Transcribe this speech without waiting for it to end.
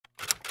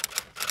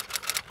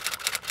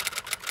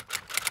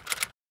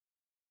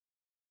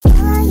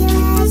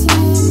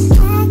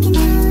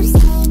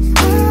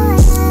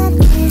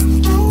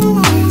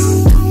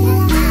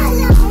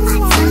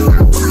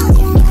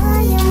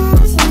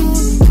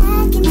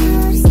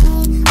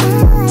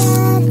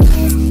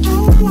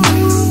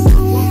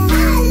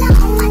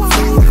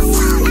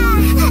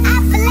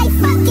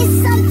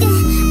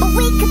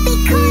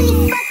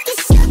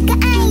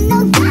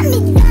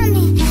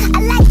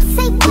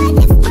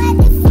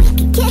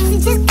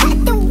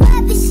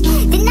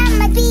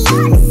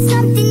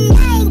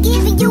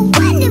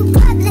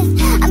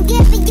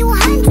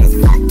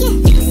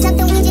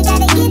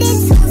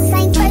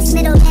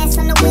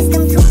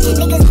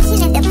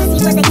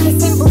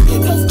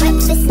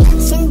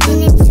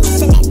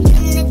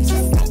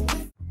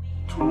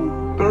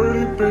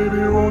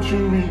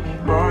you meet me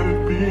by the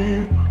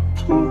beam.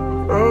 Too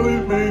early,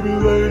 maybe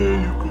later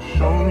you could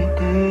show me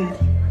things.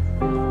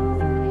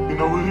 You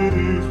know what it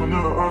is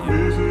whenever I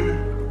visit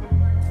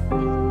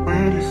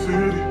Windy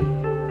City.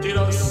 Did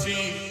I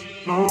see?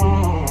 No,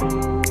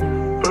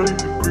 30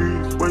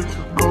 degrees, way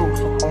to go,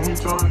 so hold me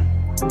tight.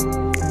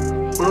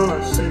 Will I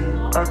see you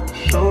at the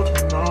show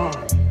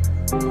tonight?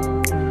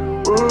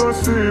 Will I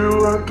see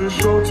you at the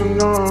show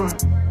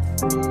tonight?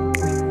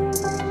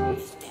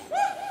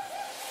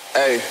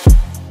 Hey.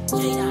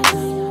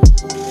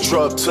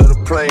 Truck to the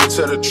plane,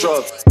 to the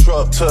truck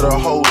to the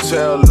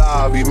hotel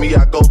lobby. Me,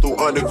 I go through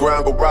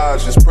underground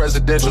garages,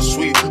 presidential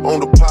suite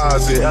on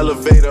deposit,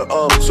 elevator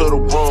up to the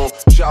room,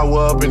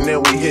 shower up and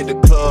then we hit the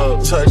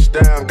club.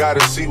 Touchdown,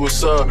 gotta see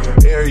what's up.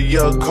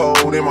 Area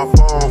code in my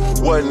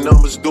phone. What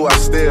numbers do I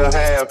still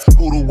have?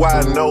 Who do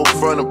I know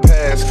from the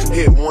past?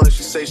 Hit one,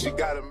 she say she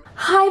got a...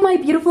 Hi my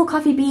beautiful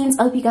coffee beans,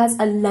 I hope you guys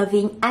are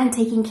loving and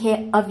taking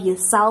care of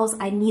yourselves.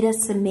 I need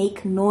us to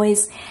make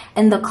noise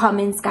in the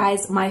comments,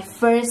 guys. My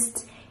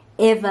first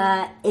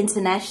ever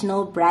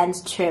international brand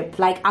trip.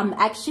 Like, I'm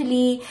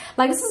actually,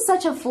 like, this is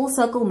such a full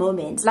circle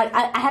moment. Like,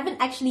 I haven't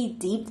actually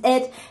deeped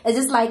it. It's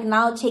just like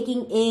now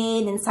checking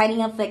in and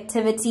signing up for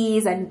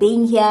activities and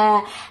being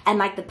here and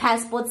like the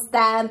passport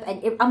stamp,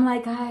 and I'm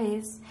like,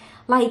 guys,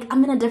 like,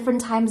 I'm in a different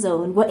time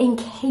zone. We're in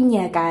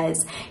Kenya,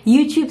 guys.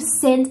 YouTube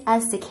sent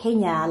us to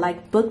Kenya,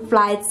 like booked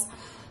flights,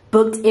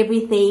 booked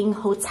everything,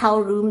 hotel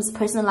rooms,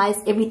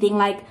 personalized everything.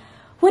 Like,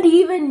 what do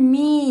you even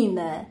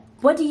mean?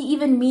 What do you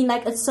even mean?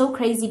 Like, it's so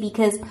crazy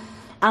because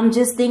I'm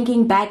just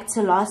thinking back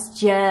to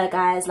last year,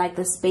 guys, like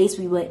the space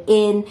we were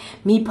in,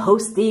 me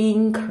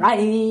posting,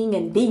 crying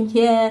and being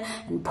here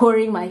and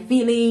pouring my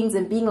feelings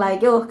and being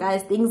like, yo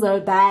guys, things are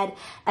bad,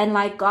 and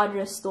like God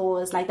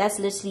restores. Like, that's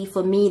literally,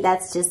 for me,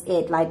 that's just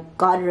it. Like,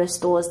 God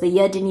restores. The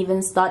year didn't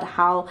even start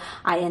how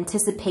I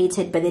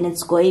anticipated, but then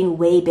it's going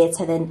way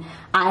better than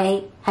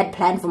I had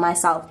planned for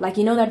myself. Like,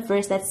 you know that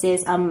verse that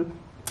says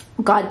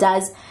God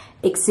does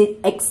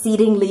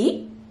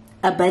exceedingly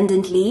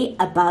abundantly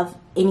above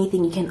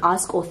anything you can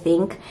ask or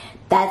think.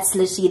 That's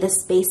literally the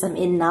space I'm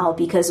in now,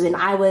 because when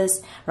I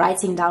was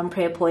writing down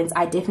prayer points,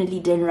 I definitely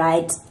didn't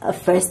write a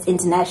first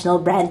international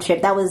brand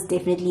trip. That was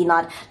definitely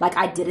not, like,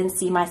 I didn't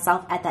see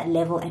myself at that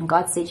level, and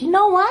God said, you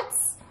know what,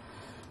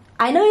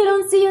 I know you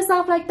don't see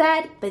yourself like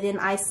that, but then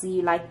I see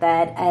you like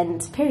that,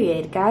 and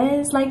period,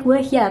 guys. Like,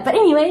 we're here. But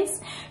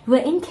anyways, we're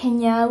in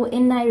Kenya, we're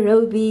in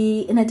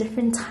Nairobi, in a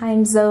different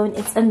time zone.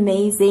 It's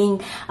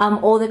amazing.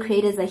 All the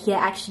creators are here,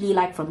 actually,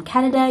 like from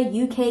Canada,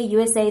 UK,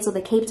 USA. So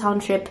the Cape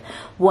Town trip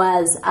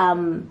was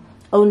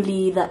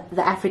only the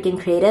African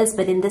creators,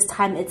 but in this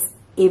time it's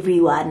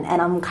everyone,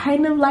 and I'm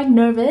kind of like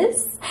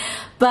nervous.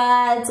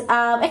 But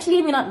actually,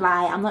 let me not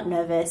lie, I'm not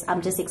nervous.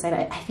 I'm just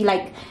excited. I feel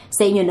like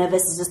saying you're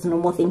nervous is just a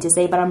normal thing to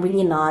say, but I'm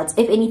really not.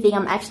 If anything,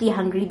 I'm actually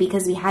hungry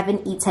because we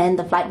haven't eaten.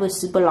 The flight was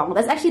super long.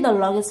 That's actually the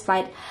longest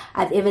flight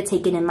I've ever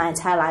taken in my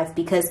entire life,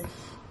 because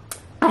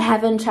I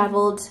haven't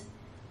traveled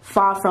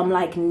far from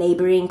like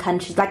neighboring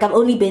countries. Like, I've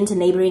only been to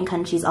neighboring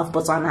countries of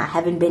Botswana. I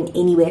haven't been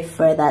anywhere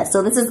further.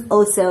 So this is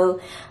also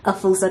a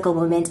full circle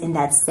moment in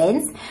that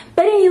sense.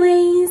 But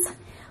anyways,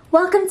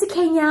 welcome to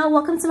Kenya.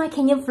 Welcome to my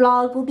Kenya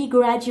vlog. We'll be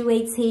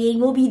graduating.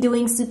 We'll be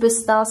doing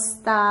superstar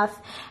stuff.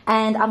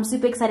 And I'm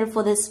super excited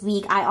for this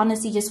week. I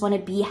honestly just want to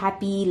be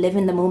happy, live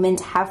in the moment,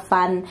 have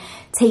fun,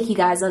 take you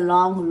guys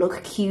along,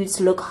 look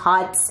cute, look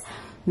hot,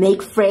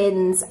 make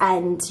friends,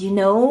 and, you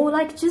know,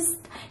 like, just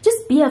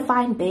be a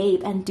fine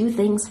babe and do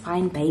things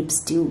fine babes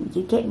do.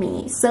 You get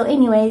me? So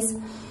anyways,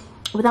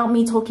 without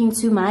me talking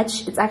too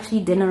much, it's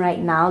actually dinner right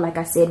now. Like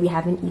I said, we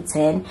haven't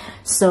eaten,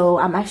 so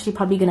I'm actually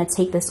probably gonna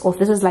take this off.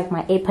 This is like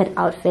my APID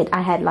outfit.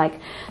 I had like,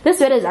 this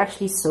sweater is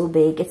actually so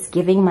big, it's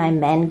giving my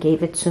man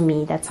gave it to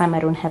me. That time I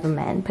don't have a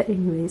man, but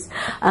anyways,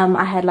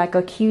 I had like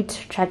a cute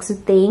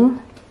tracksuit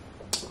thing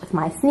with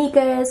my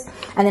sneakers,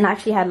 and then I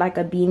actually had like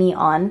a beanie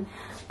on.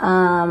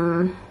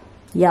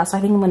 Yeah, so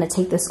I think I'm gonna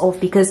take this off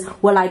because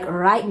we're like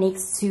right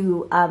next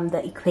to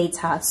the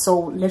equator, so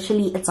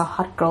literally it's a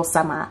hot girl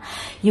summer.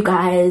 You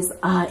guys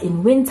are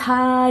in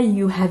winter,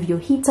 you have your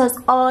heaters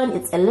on,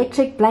 it's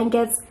electric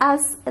blankets.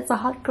 Us, it's a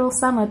hot girl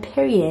summer,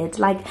 period.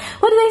 Like,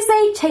 what do they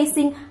say?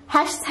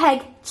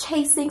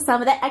 Chasing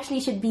summer. That actually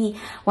should be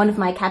one of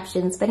my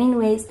captions. But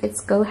anyways, let's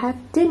go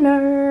have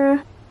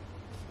dinner.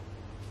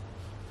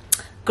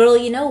 Girl,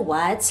 you know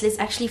what? Let's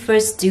actually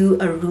first do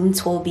a room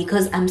tour,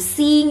 because I'm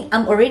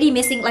already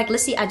missing, like,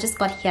 let's see, I just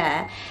got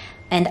here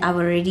and I've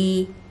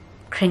already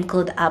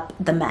crinkled up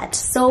the mat.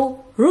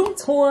 So, room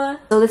tour.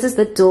 So this is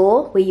the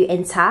door where you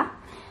enter.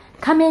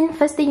 Come in,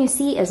 first thing you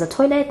see is a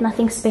toilet.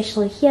 Nothing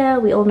special here.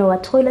 We all know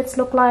what toilets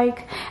look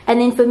like.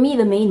 And then for me,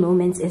 the main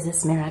moments is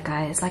this mirror,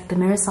 guys. Like, the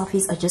mirror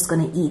selfies are just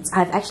gonna eat.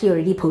 I've actually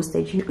already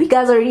posted. You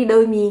guys already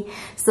know me.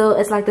 So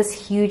it's like this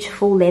huge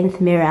full length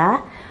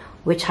mirror,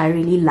 which I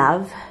really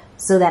love,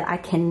 so that I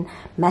can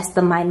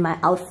mastermind my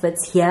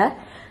outfits here.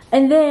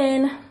 And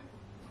then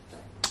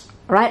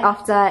right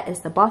after is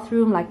the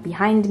bathroom, like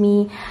behind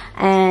me.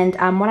 And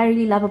what I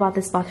really love about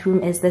this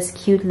bathroom is this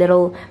cute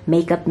little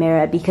makeup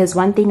mirror, because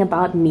one thing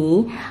about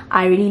me,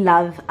 I really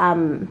love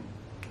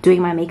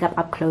doing my makeup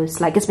up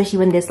close, like especially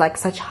when there's like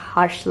such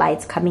harsh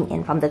lights coming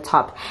in from the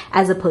top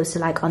as opposed to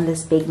like on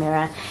this big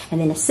mirror.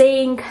 And then a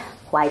sink,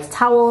 white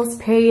towels,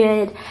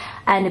 period,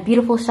 and a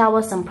beautiful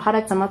shower, some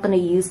products I'm not going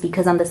to use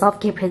because I'm the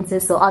self-care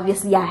princess, so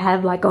obviously I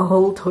have like a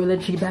whole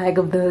toiletry bag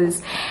of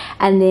those.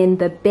 And then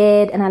the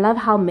bed, and I love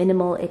how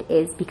minimal it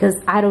is because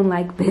I don't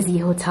like busy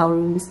hotel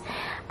rooms.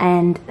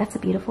 And that's a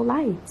beautiful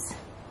light,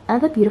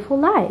 another beautiful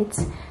light,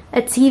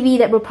 a TV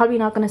that we're probably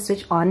not going to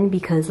switch on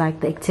because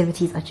like the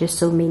activities are just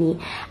so many.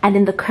 And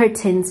then the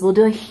curtains, we'll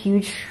do a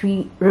huge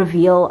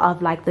reveal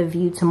of like the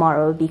view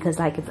tomorrow because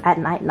like it's at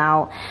night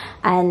now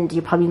and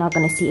you're probably not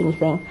going to see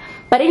anything.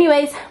 But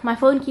anyways, my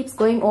phone keeps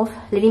going off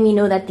letting me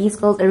know that these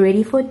girls are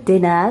ready for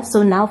dinner.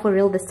 So now for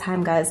real this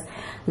time, guys,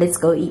 let's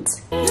go eat.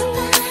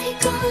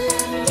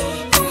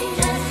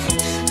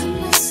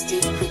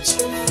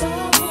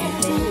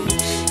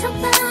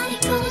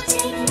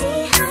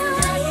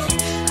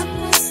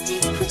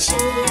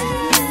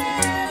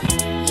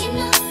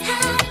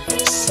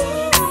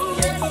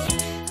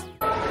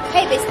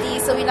 Hey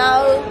besties, so we've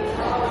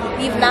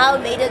now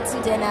made it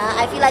to dinner.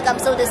 I feel like I'm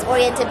so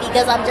disoriented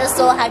because I'm just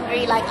so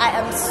hungry, like I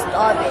am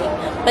starving.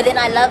 But then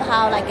I love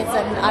how like it's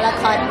an a la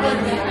carte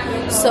menu.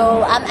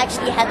 So I'm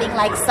actually having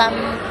like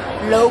some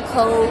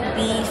local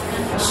beef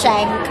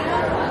shank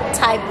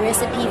type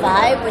recipe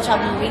vibe, which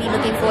I'm really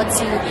looking forward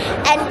to.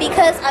 And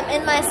because I'm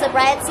in my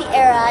sobriety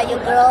era, your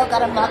girl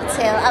got a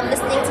mocktail. I'm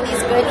listening to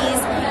these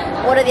girlies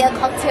order their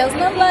cocktails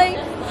and I'm like,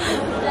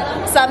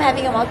 so I'm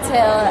having a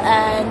mocktail.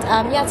 And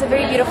yeah, it's a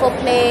very beautiful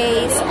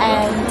place,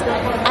 and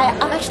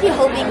I'm actually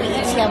hoping we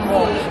eat here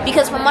more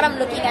because from what I'm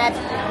looking at,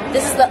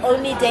 this is the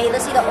only day,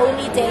 let's see, the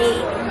only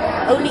evening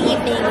we'll be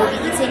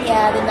eating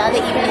here. Then the other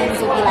evenings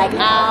will be like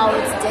out,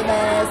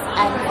 dinners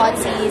and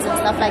parties and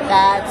stuff like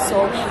that.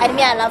 So, and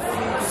me, I love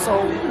food, so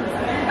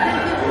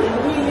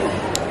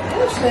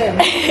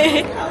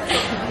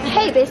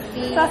hey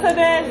bestie. Guys,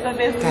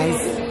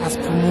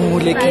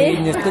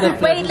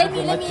 Wait, let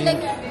me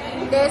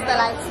there's the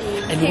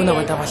lighting. And you know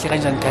what I was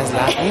saying, guys?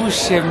 Like, oh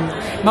shame,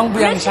 Mang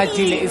Buyang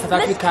Shatile in South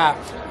Africa.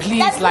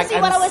 Please, That's like,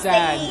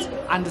 understand.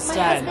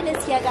 Understand. My husband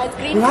is here, guys.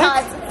 Green What?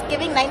 cards. It's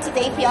giving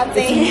 90-day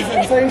fiance.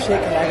 I'm sorry,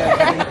 shaking.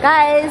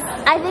 Guys,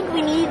 I think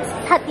we need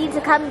Tati to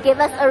come give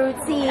us a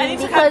routine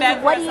because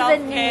what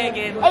even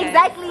mean?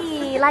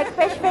 Exactly, like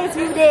fresh face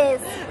who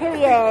this.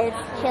 Period.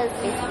 Cheers,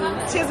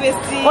 bestie. Cheers,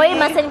 bestie. Or you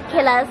mustn't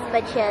kill us,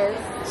 but cheers.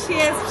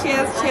 Cheers,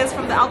 cheers, cheers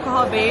from the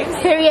alcohol babes.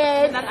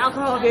 Period.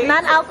 Non-alcohol babes.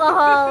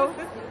 Non-alcohol.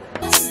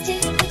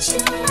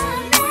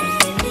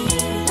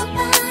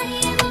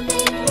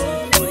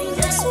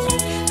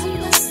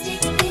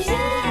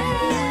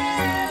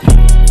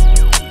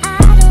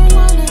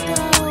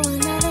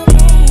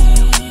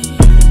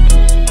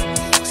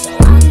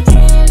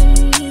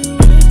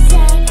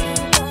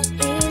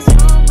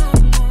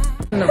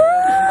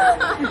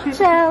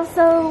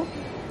 So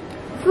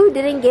food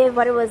didn't give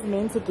what it was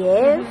meant to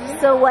give,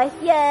 so we're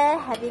here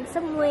having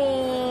some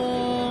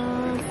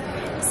wings,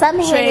 some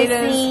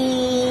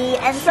Hennessy,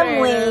 and some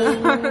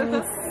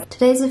wings.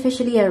 Today's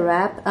officially a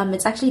wrap.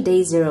 It's actually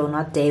day 0,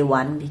 not day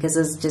 1, because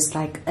it was just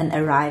like an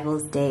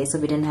arrivals day, so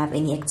we didn't have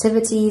any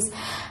activities.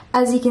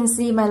 As you can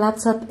see, my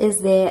laptop is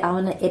there. I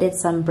want to edit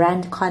some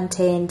brand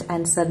content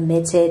and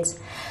submit it.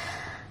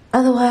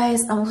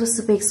 Otherwise, I'm also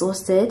super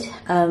exhausted.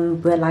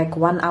 We're like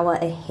 1 hour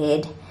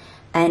ahead,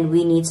 and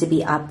we need to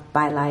be up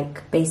by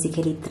like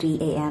basically 3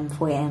 a.m,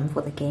 4 a.m.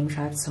 for the game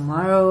drive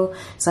tomorrow.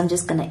 So I'm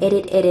just gonna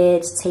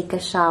edit, take a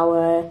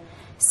shower,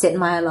 set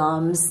my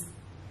alarms,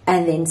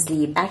 and then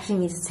sleep. I actually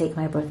need to take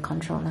my birth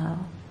control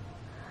now.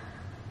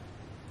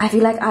 I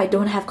feel like I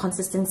don't have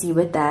consistency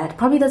with that.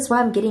 Probably that's why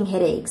I'm getting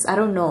headaches. I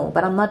don't know,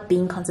 but I'm not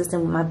being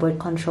consistent with my birth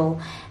control,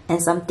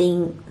 and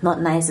something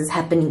not nice is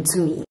happening to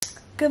me.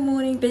 Good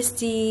morning,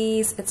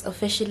 besties. It's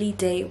officially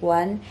day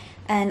 1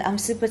 and I'm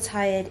super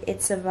tired.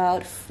 It's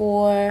about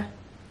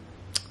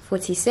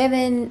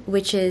 4:47,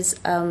 which is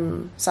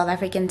South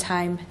African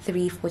time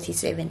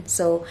 3:47.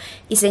 So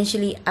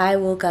essentially I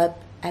woke up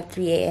at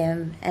 3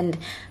 a.m. and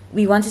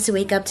we wanted to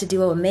wake up to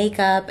do our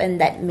makeup, and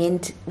that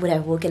meant would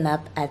have woken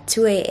up at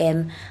 2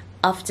 a.m.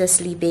 after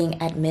sleeping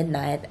at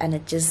midnight, and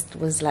it just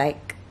was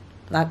like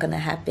not gonna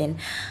happen.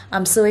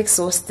 I'm so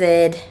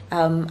exhausted.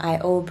 I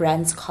owe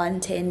brands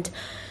content.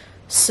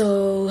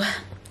 So,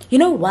 you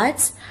know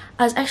what?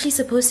 I was actually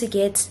supposed to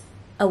get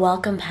a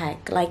welcome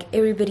pack. Like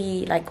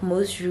everybody, like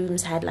most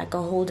rooms had like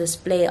a whole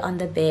display on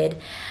the bed.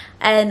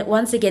 And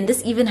once again,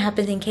 this even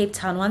happened in Cape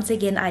Town. Once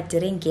again, I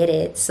didn't get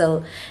it.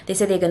 So they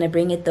said they're going to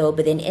bring it though.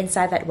 But then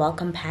inside that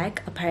welcome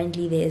pack,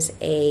 apparently there's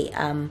a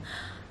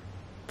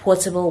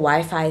portable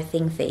Wi-Fi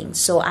thing.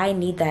 So I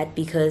need that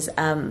because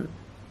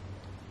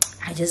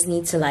I just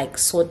need to like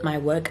sort my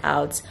work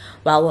out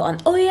while we're on.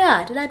 Oh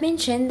yeah, did I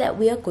mention that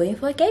we are going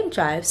for a game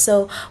drive?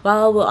 So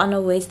while we're on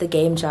our way to the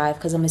game drive,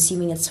 because I'm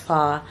assuming it's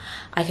far,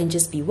 I can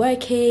just be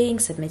working,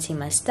 submitting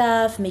my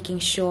stuff, making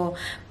sure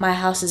my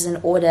house is in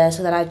order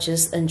so that I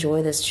just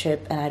enjoy this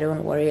trip and I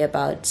don't worry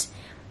about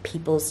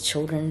people's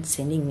children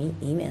sending me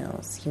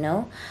emails, you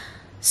know?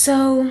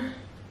 So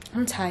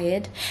I'm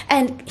tired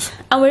and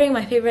I'm wearing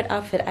my favorite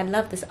outfit. I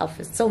love this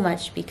outfit so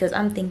much because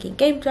I'm thinking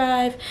game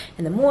drive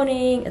in the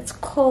morning, it's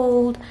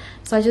cold,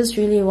 so I just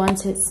really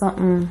wanted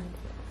something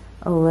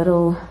a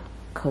little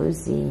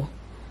cozy.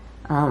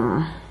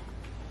 Yeah,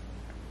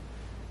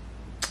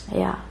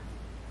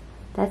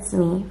 that's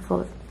me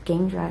for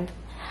game drive.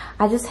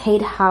 I just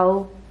hate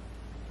how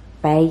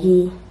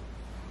baggy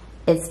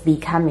it's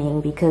becoming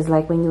because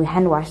like when you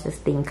hand wash this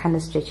thing kind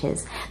of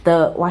stretches.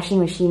 The washing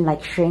machine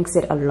like shrinks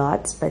it a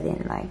lot, but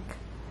then like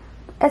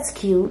it's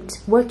cute,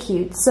 we're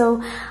cute.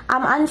 So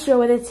I'm unsure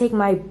whether to take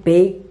my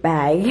big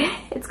bag.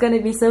 It's gonna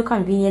be so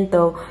convenient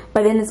though,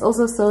 but then it's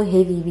also so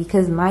heavy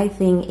because my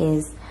thing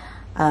is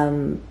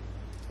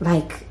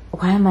like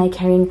why am I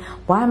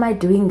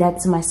doing that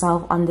to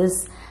myself on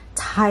this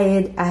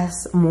tired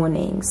ass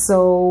morning?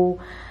 So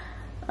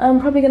I'm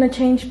probably gonna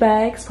change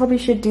bags. Probably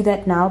should do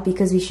that now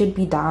because we should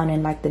be down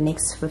in like the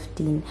next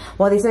 15,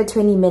 well they said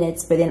 20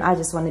 minutes, but then I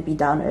just want to be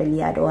down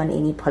early. I don't want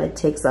any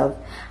politics of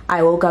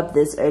I woke up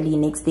this early,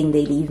 next thing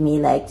they leave me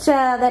like,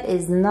 child, that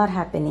is not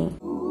happening.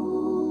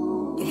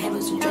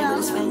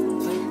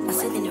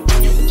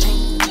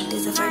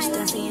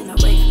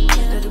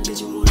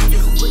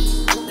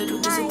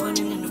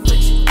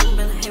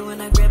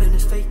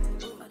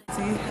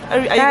 Are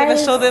you gonna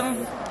show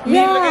them me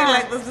looking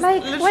like this?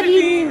 Like, what do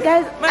you mean,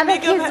 guys? Other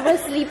kids were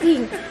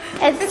sleeping.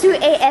 It's 2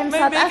 a.m.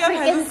 South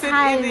African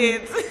time.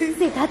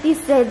 See, Tati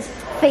said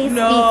face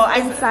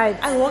inside.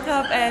 I woke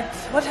up at,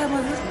 what time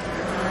was it?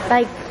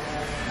 Like,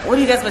 what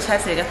do you guys were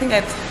chatting? I think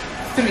at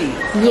 3.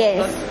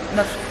 Yes.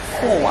 Not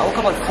 4. I woke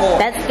up at 4.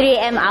 That's 3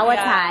 a.m. our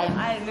time.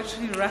 I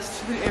literally rushed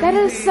through everything. That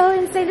is so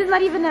insane. It's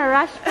not even a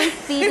rush for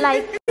speed.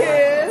 Like,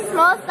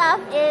 small stuff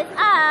is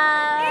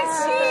up.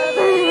 Is she?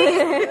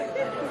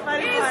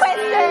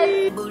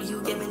 Question.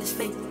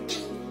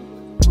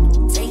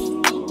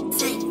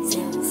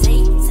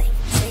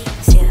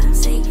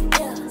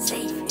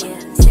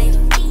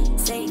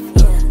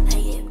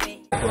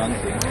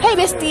 Hey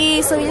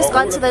bestie, so we just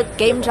got to the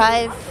game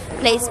drive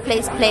place,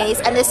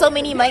 and there's so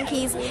many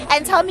monkeys.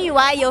 And tell me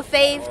why your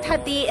fave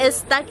Tati is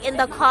stuck in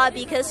the car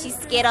because she's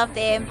scared of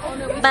them.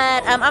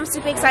 But I'm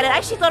super excited. I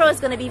actually thought it was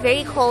gonna be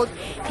very cold,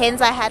 hence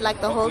I had like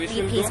the whole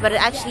 3-piece, but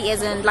it actually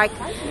isn't. Like,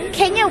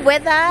 Kenya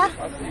weather,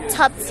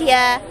 top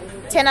tier,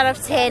 10 out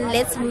of 10.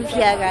 Let's move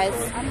here, guys.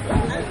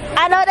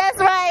 I know that's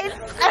right.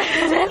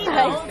 That's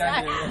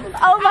right.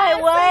 Oh my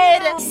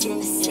word.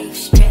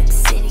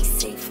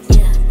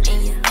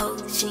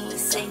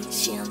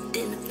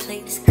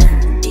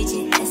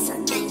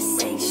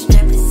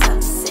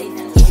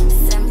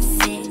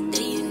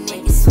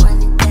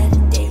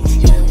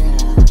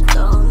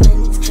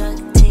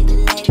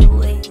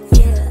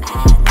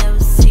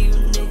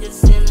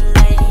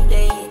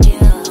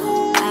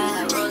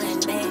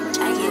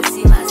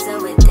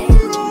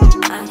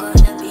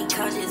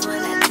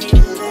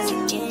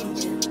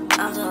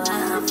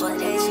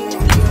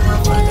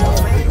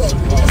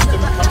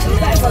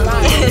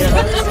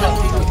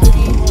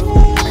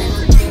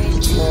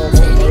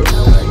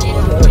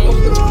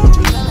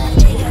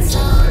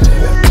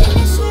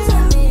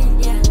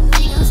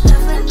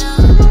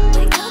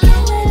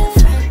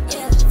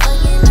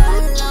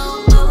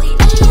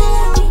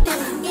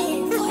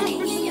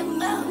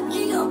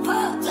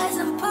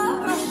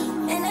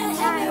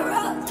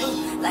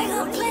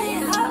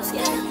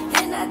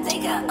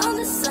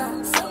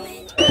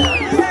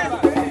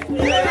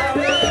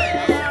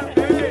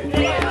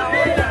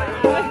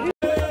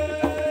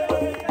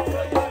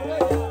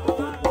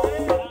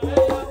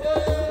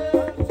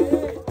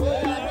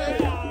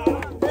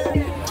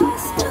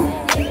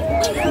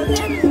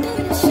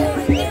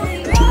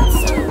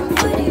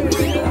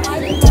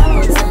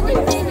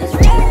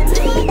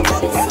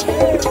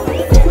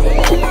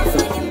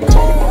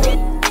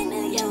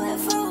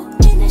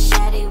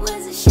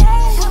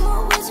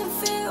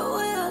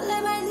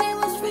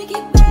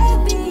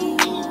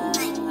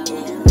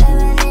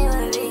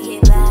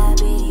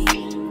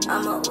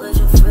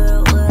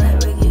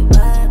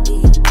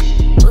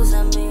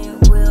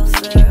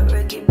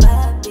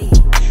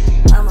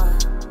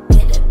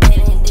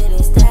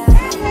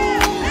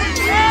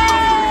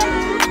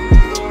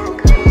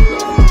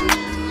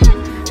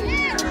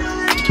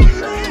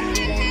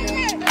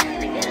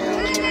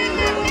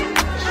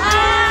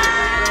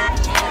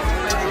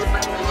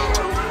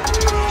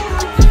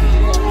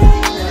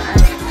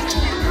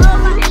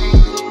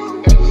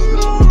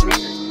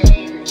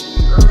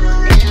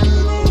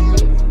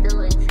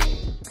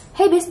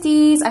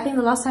 I think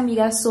the last time you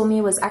guys saw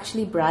me was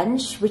actually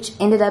brunch, which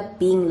ended up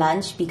being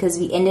lunch because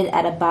we ended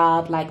at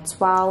about like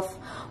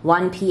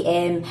 1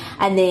 p.m.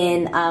 and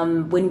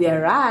then when we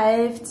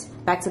arrived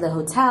back to the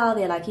hotel.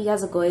 They're like, you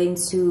guys are going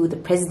to the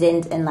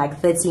president in like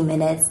 30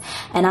 minutes.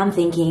 And I'm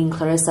thinking,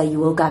 Clarissa, you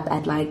woke up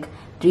at like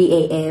 3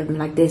 a.m.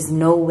 like there's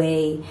no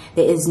way,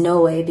 there is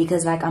no way,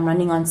 because like I'm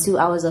running on 2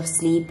 hours of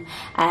sleep,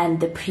 and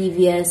the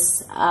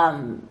previous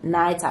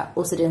night I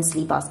also didn't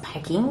sleep. I was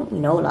packing, you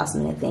know, last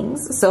minute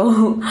things.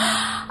 So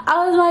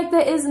I was like,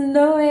 there is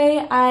no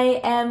way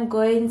I am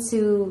going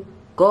to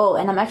go.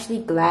 And I'm actually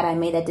glad I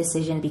made that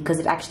decision, because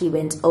it actually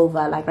went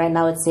over. Like right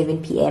now it's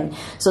 7 p.m.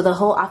 so the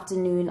whole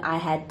afternoon I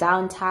had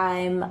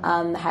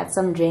downtime, had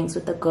some drinks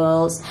with the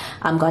girls,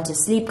 got to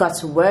sleep, got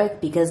to work,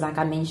 because like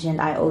I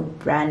mentioned, I owed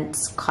brand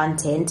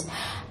content,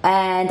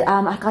 and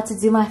I got to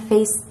do my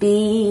face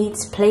beat,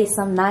 play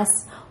some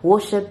nice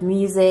worship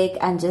music,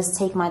 and just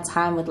take my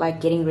time with like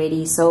getting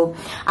ready. So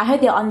I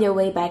heard they're on their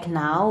way back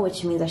now,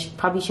 which means I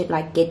probably should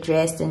like get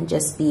dressed and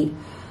just be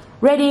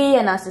ready.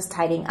 And I was just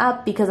tidying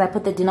up, because I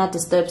put the do not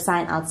disturb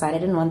sign outside. I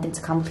didn't want them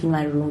to come clean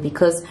my room,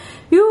 because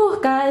you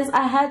guys,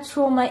 I had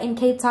trauma in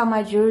Cape Town.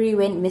 My jewelry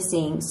went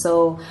missing,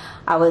 so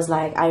I was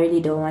like, I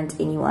really don't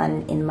want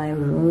anyone in my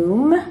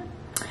room.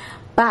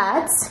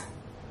 But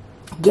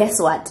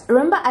guess what?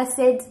 Remember I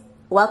said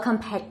welcome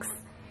packs?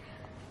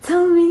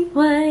 Tell me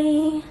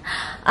why.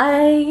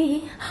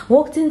 I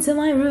walked into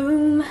my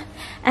room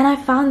and I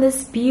found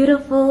this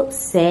beautiful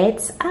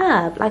set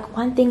up. Like,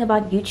 one thing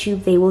about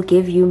YouTube, they will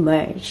give you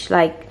merch.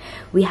 Like,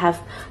 we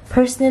have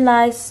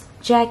personalized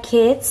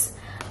jackets.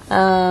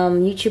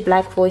 YouTube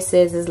Black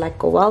Voices is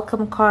like a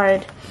welcome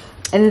card.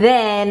 And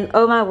then,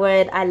 oh my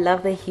word, I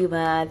love the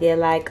humor. They're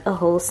like a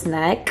whole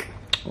snack.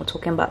 We're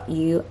talking about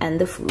you and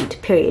the food,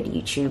 period.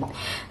 YouTube,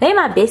 they're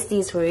my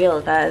besties for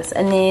real, guys.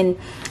 And then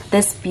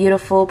this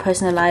beautiful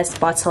personalized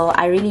bottle.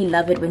 I really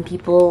love it when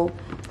people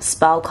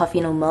spell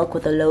coffee no milk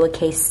with a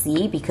lowercase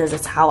c, because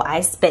it's how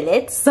I spell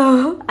it.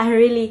 So I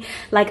really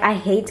like, I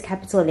hate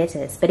capital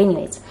letters. But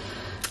anyways,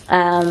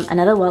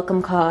 another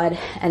welcome card.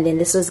 And then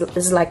this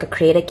is like a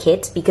creator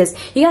kit, because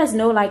you guys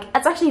know, like,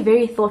 it's actually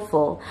very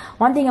thoughtful.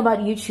 One thing about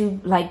YouTube,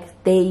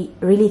 like, they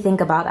really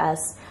think about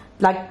us.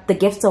 Like, the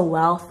gifts are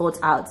well thought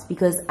out,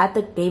 because at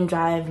the game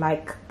drive,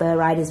 like, the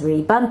ride is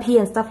very bumpy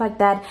and stuff like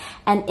that.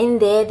 And in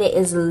there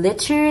is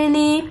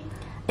literally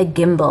a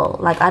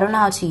gimbal. Like, I don't know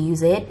how to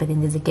use it, but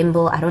then there's a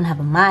gimbal. I don't have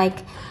a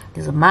mic.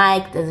 There's a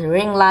mic, there's a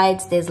ring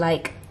light, there's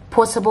like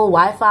portable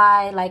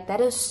Wi-Fi. Like, that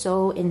is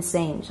so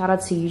insane. Shout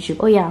out to YouTube.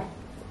 Oh yeah,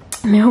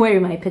 I'm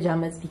wearing my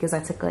pajamas because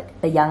I took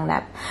a young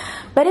nap.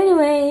 But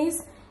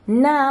anyways,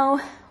 now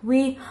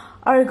we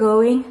are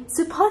going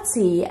to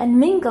party and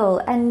mingle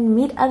and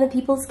meet other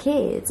people's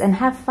kids and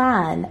have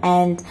fun.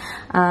 And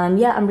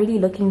yeah, I'm really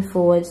looking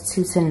forward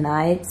to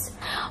tonight.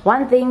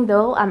 One thing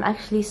though, I'm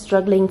actually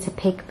struggling to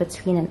pick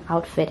between an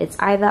outfit. It's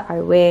either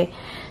I wear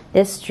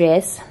this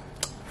dress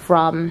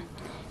from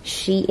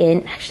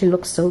Shein, actually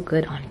looks so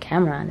good on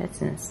camera,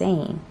 that's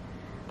insane.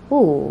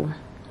 Ooh,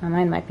 my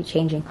mind might be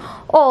changing.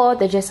 Or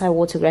the dress I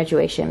wore to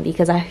graduation,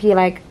 because I feel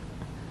like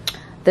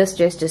this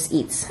dress just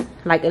eats,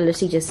 like it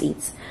literally just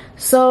eats.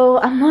 So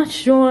I'm not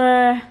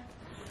sure,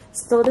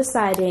 still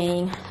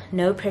deciding.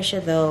 No pressure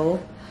though.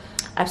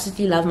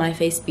 Absolutely love my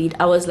face beat.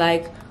 I was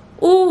like,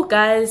 oh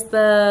guys,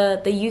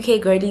 the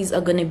UK girlies are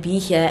gonna be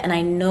here, and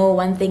I know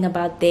one thing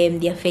about them,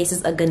 their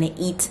faces are gonna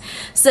eat.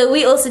 So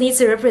we also need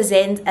to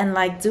represent and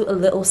like do a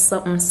little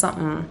something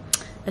something.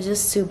 It's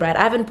just too bright.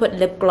 I haven't put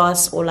lip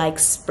gloss or like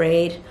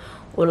sprayed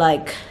or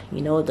like,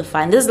 you know,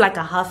 define. This is like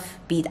a half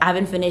beat. I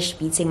haven't finished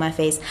beating my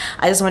face.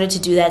 I just wanted to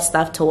do that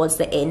stuff towards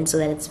the end so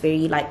that it's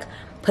very like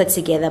put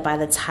together by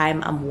the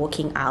time I'm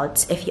walking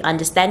out. If you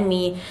understand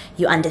me,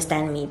 you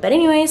understand me. But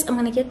anyways, I'm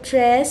gonna get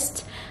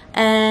dressed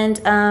and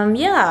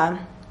yeah,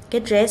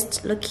 get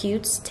dressed, look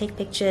cute, take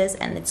pictures,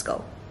 and let's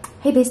go.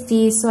 Hey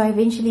besties, so I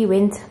eventually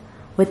went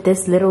with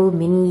this little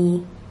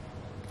mini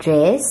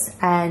dress,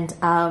 and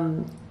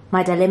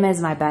my dilemma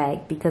is my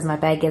bag, because my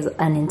bag is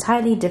an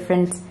entirely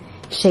different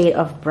shade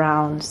of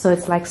brown. So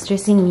it's like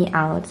stressing me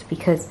out,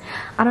 because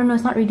I don't know,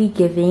 it's not really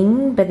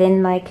giving. But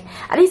then like,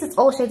 at least it's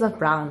all shades of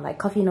brown, like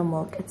coffee no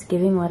milk. It's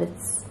giving what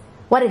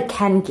it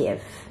can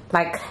give.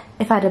 Like,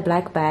 if I had a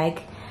black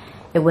bag,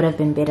 it would have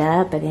been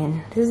better, but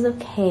then this is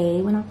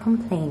okay, we're not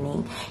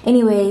complaining.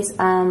 Anyways,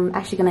 I'm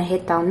actually gonna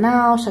head down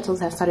now. Shuttles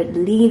have started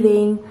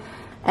leaving,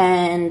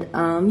 and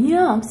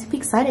yeah, I'm super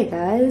excited,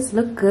 guys.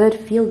 Look good,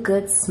 feel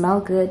good,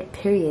 smell good,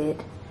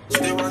 period.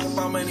 Still rockin'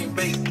 my money,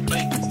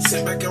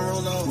 sit back and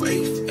roll on,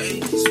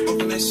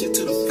 smoking that shit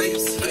to the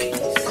face,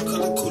 I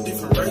call it cool,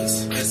 different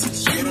race,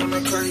 get on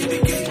the car, hit the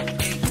gate,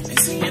 ain't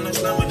seeing no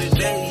snow in the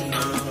day,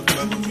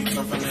 trouble, we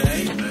come from the A,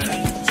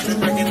 straight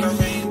breaking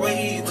off, ain't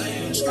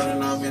waiting,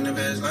 starting off in the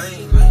fast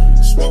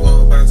lane, smoke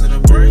all back to the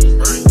brain,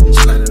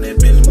 sliding that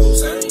Bentley move,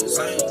 same,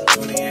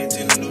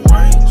 2018 in the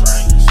range,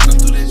 stuck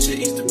through that shit,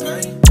 ease the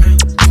pain,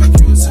 like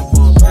you was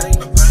simple pain,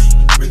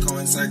 Rico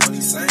and Sack on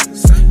these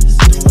saints,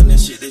 doing that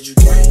shit that you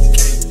can't,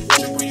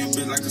 drip on your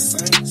bitch like a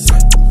saint,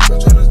 I'm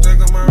tryna stack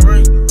on my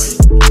ring,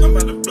 I'm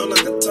about to blow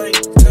like a tank,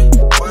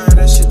 wire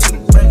that shit to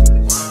the bank,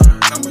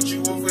 how much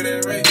you want?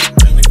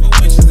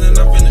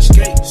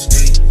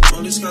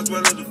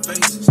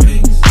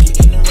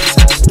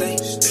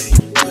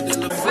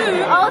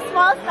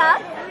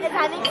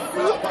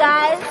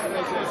 guys.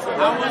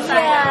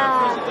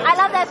 Yeah, I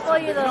love that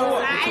for you though.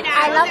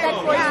 I love that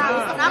for you.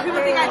 Now people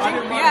think I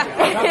drink beer.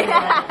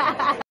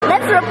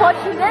 Let's report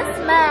to this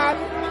man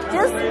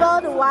just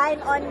spilled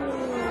wine on me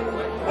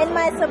in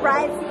my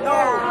sobriety. No,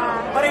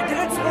 but it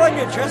didn't spill on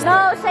your dress.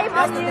 No, shame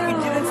on you. It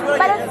didn't spill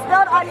on But your it dress.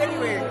 spilled on me.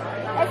 Anyway,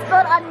 It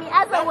spilled on me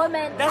as a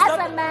woman, that's as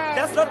not, a man,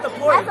 that's not the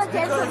point. as a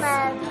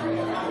gentleman.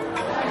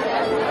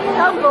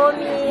 Don't bore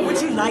me.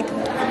 Would you like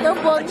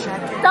Don't bore me.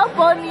 Don't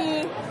bore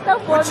me.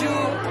 Don't bore me.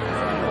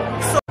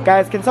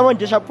 Guys, can someone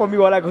dish up for me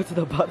while I go to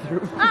the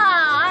bathroom?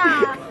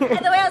 And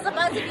the way I was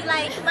about to be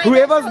like,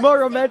 Whoever's more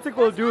romantic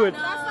will do it.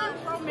 That's not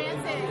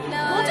romantic.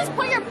 No. We'll just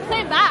put your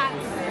plate back.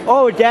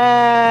 Oh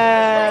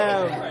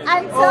damn!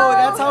 Until, Oh,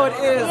 that's how it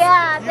is.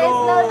 Yeah, there's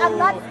Yo. no, I'm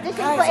not dishing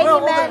Guys, for where are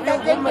all any the man real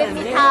that didn't give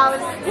women? me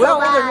cows.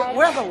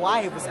 Where are the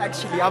wives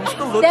actually? I'm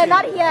still looking. They're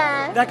not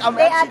here. Like, I'm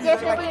they are actually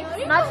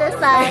definitely not this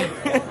side.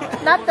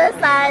 Not this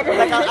side.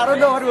 Like I don't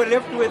know what we're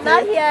left with.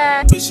 Not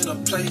here. Bitch in a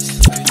place.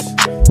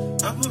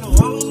 I put them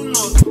hoes in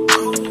order.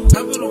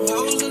 I put them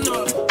hoes in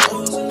order.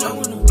 I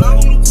put them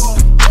blow the car.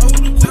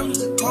 That was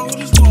the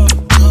coldest water.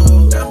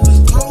 That was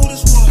the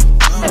coldest water.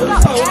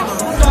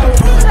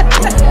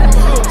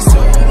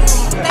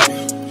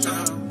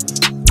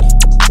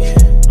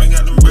 Bring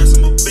out them rest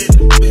of my bed.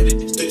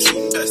 Still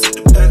shooting dice at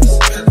the palace.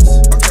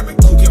 I kinda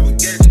cool, can we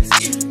get it?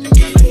 Your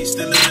gun, he's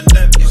still in the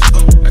left.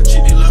 I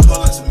treat it like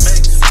all as a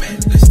man.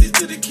 Let's stick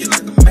to the kid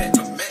like a man.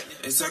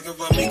 They talking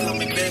about me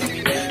coming back.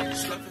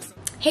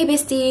 Hey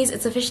besties,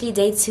 it's officially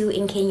day 2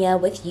 in Kenya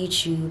with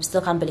YouTube.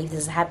 Still can't believe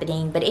this is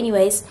happening. But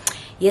anyways,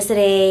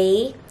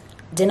 yesterday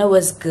dinner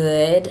was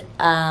good.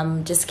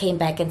 Just came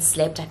back and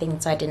slept. I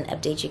think so I didn't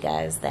update you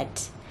guys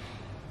that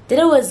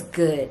dinner was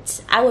good.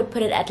 I would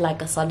put it at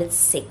like a solid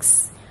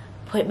 6.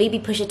 Maybe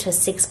push it to a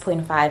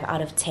 6.5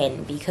 out of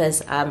 10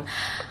 because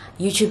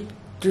YouTube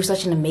threw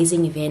such an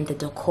amazing event. The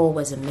decor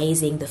was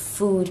amazing. The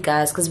food,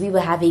 guys, because we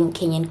were having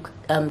Kenyan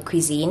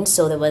cuisine,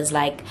 so there was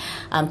like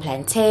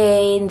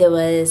plantain, there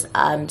was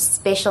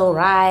special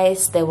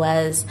rice, there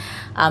was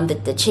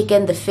the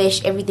chicken, the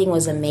fish, everything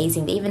was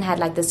amazing. They even had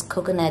like this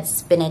coconut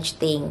spinach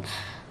thing.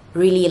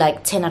 Really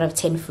like 10 out of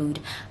 10 food.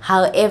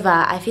 However,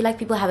 I feel like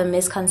people have a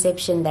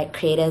misconception that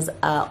creators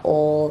are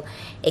all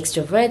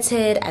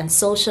extroverted and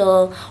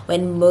social,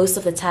 when most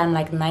of the time,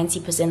 like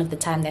 90% of the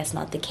time, that's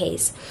not the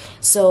case.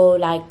 So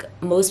like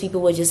most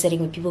people were just sitting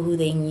with people who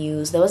they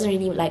knew, so there wasn't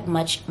really like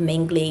much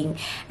mingling,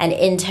 and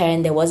in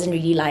turn there wasn't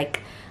really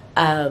like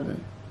a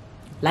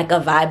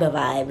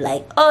vibe,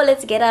 like, oh,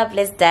 let's get up,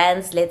 let's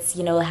dance, let's,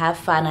 you know, have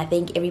fun. I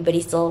think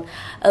everybody's still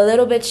a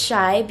little bit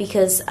shy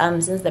because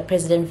since the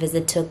president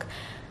visit took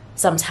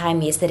some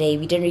time yesterday,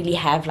 we didn't really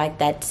have like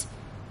that.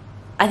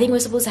 I think we're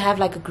supposed to have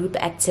like a group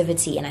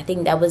activity, and I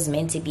think that was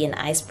meant to be an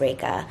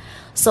icebreaker.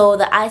 So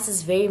the ice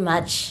is very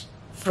much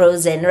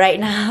frozen right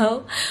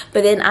now.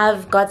 But then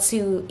I've got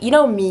to, you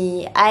know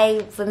me,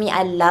 for me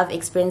I love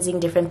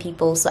experiencing different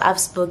people. So I've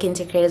spoken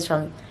to creators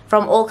from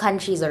all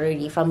countries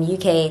already, from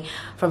UK,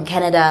 from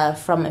Canada,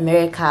 from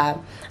America.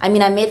 I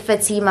mean, I met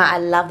Fatima. I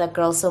love that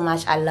girl so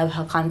much. I love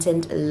her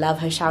content, love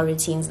her shower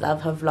routines,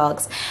 love her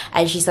vlogs,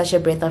 and she's such a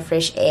breath of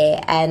fresh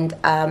air. And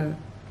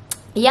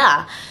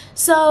yeah,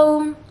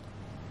 so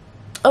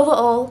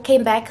overall,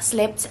 came back,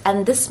 slept,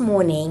 and this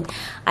morning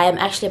I am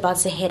actually about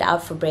to head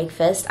out for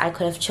breakfast. I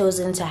could have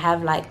chosen to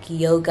have like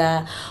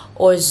yoga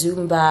or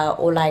Zumba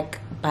or like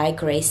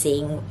bike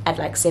racing at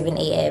like 7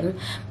 a.m.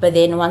 but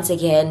then once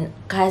again,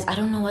 guys, I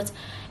don't know what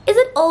is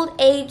it, old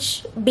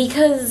age,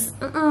 because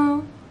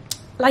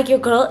like your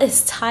girl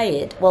is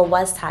tired, well,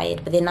 was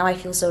tired, but then now I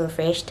feel so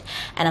refreshed,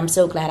 and I'm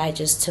so glad I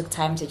just took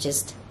time to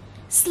just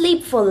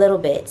sleep for a little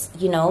bit,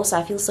 you know. So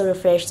I feel so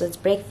refreshed. So it's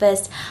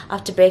breakfast.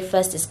 After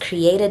breakfast is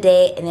creator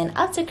day, and then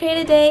after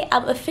creator day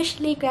I'm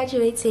officially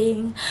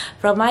graduating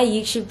from my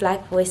YouTube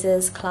Black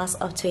Voices class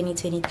of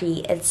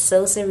 2023. It's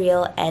so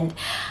surreal, and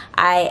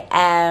I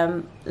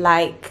am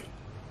like,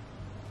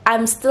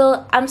 I'm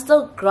still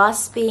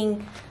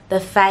grasping the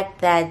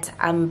fact that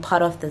I'm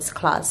part of this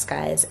class,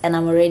 guys, and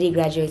I'm already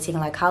graduating.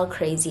 Like, how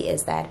crazy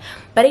is that?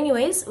 But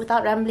anyways,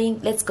 without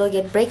rambling, let's go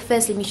get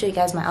breakfast. Let me show you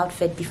guys my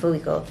outfit before we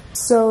go.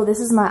 So this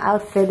is my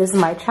outfit. This is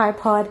my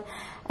tripod,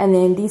 and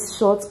then these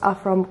shorts are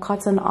from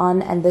Cotton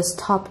On, and this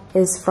top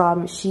is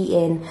from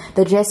Shein.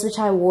 The dress which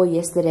I wore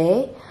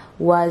yesterday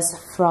was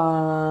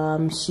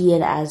from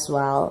Shein as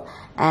well.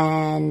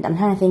 And I'm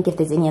trying to think if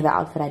there's any other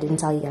outfit I didn't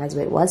tell you guys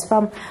where it was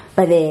from.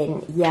 But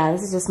then, yeah,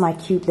 this is just my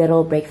cute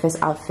little breakfast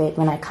outfit.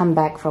 When I come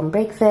back from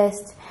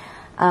breakfast,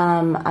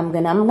 I'm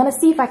gonna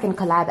see if I can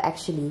collab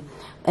actually.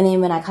 And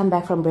then when I come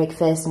back from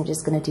breakfast, I'm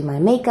just gonna do my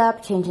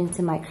makeup, change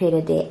into my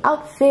creator day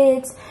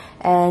outfit,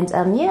 and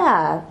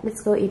yeah,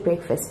 let's go eat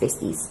breakfast,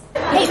 besties.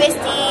 Hey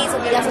besties,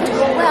 hope you guys are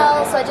doing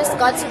well. So I just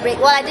got to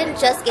well, I didn't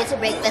just get to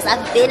breakfast,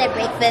 I've been at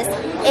breakfast,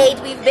 ate,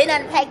 we've been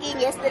unpacking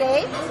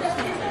yesterday.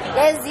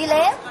 There's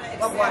Zile,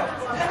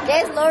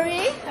 there's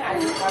Lori,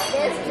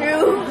 there's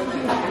Drew.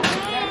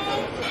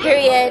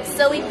 period.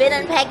 So we've been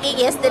unpacking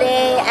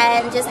yesterday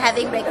and just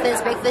having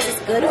breakfast. Breakfast is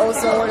good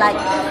also. Like,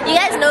 you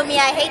guys know me,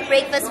 I hate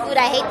breakfast food,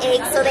 I hate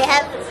eggs. So they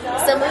have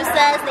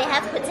samosas, they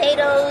have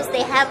potatoes,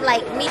 they have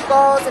like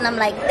meatballs, and I'm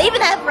like, they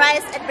even have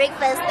rice at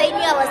breakfast. They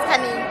knew I was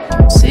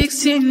coming.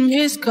 16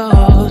 missed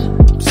calls.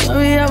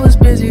 Sorry I was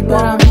busy,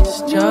 but I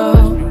missed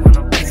you.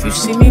 If you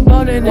see me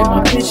ballin' in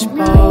my bitch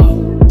ball,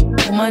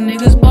 my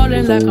niggas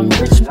ballin' like I'm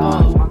rich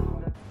ball.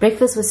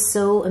 Breakfast was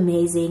so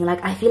amazing.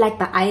 Like, I feel like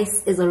the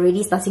ice is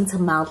already starting to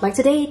melt. Like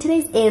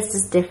today's air is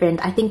just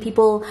different. I think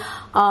people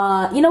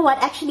you know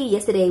what, actually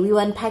yesterday we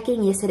were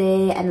unpacking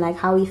yesterday and like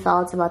how we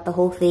felt about the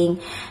whole thing,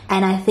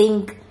 and I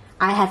think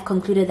I have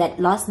concluded that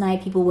last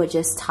night people were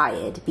just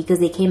tired because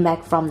they came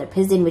back from the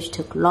prison, which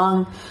took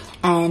long,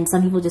 and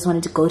some people just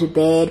wanted to go to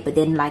bed, but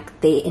then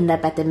like they end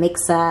up at the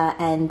mixer,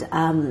 and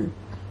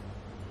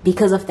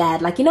because of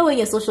that, like, you know, when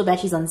your social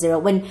battery's on zero,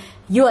 when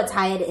you are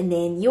tired and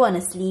then you want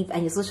to sleep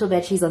and your social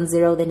battery's on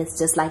zero, then it's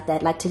just like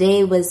that. Like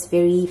today was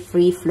very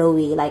free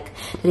flowy. Like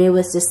today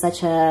was just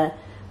such a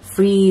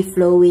free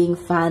flowing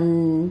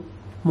fun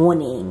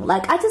morning.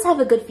 Like, I just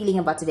have a good feeling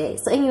about today.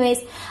 So anyways,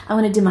 I'm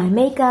gonna do my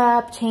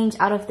makeup, change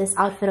out of this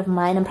outfit of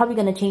mine. I'm probably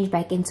gonna change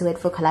back into it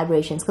for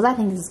collaborations because I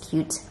think this is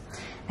cute.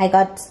 I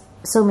got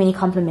so many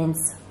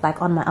compliments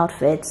like on my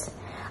outfit,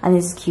 and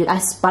this is cute.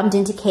 I bumped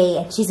into Kay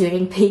and she's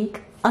wearing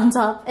pink on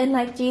top and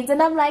like jeans,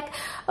 and I'm like,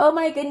 oh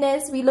my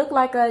goodness, we look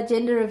like a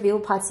gender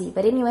reveal party.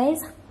 But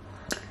anyways,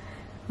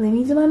 let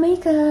me do my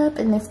makeup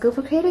and let's go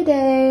for Creator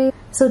Day.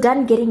 So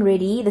done getting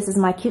ready. This is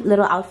my cute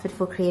little outfit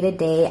for Creator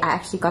Day. I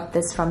actually got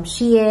this from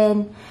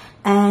Shein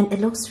and it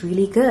looks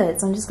really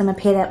good. So I'm just gonna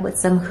pair that with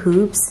some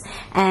hoops,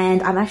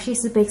 and I'm actually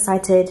super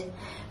excited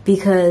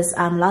because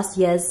last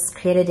year's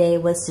Creator Day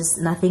was just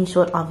nothing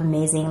short of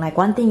amazing. Like,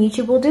 one thing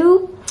YouTube will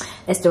do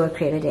is do a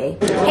Creator Day.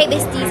 Hey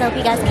besties, I hope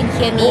you guys can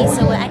hear me.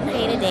 So we're at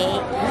Creator Day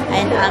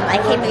and I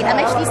came late. I'm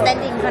actually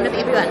standing in front of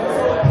everyone.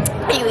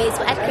 Anyways,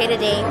 we're at Creator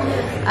Day.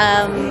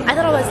 I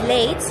thought I was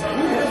late,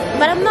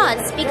 but I'm not,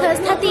 because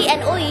Tati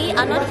and Oi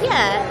are not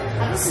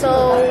here.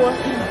 So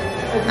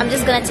I'm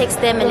just gonna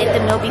text them and let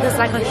them know, because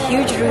like a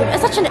huge room,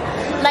 it's such an,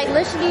 like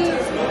literally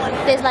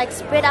there's like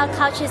spread out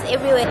couches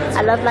everywhere.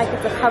 I love like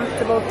it's a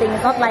comfortable thing.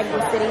 It's not like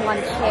we're sitting on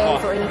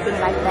chairs or anything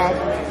like that.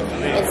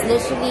 It's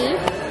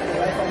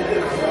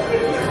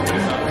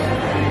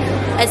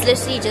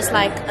literally just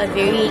like a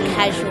very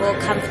casual,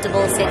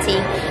 comfortable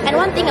setting. And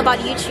one thing about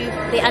YouTube,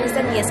 they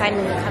understand the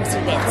assignment when it comes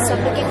to bed. So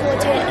I'm looking forward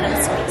to it and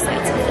I'm super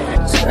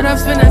excited. Said I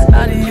finna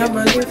body,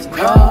 I'ma lift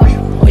off.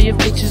 All your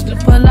bitches do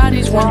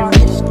Pilates when you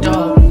wrist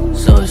off.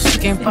 So she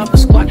can't pop a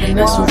squat, then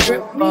that's a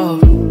rip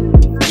off.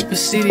 Keep a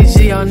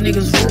CDG, y'all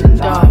niggas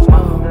ripped off.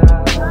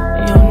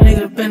 Young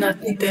nigga been, I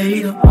think that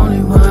he the only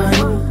one.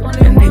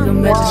 That nigga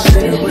met the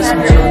city with some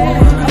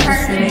Jordan.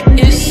 If it ain't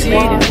issy,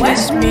 then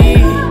it's me.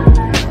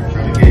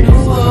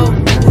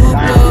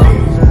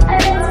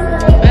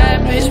 Bad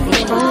bitch, but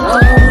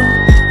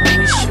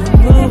we shoot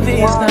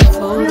movies, not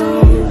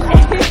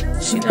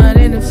photos. She not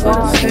in it for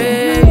the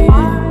fame.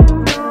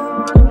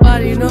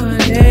 Nobody know her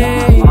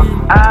name.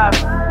 I've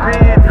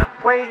been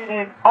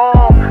waiting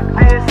on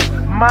this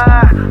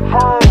my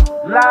whole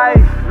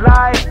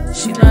life.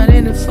 She not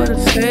in it for the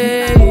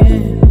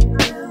fame.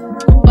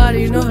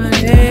 Nobody know her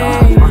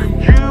name.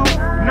 You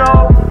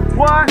know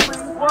what?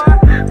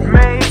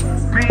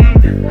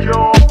 Maybe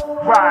you're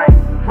right.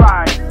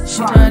 She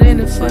not in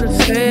it for the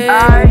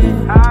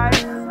fame.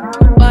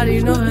 Nobody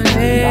know her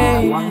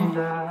name.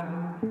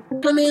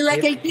 Coming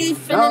like a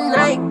thief in the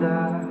night.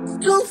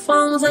 Two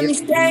phones on me,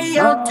 stay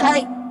all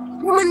tight.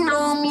 Woman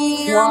know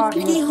me, I'm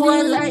picky who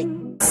I like.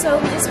 So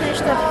we just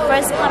finished the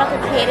first part of the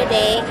Creator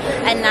Day,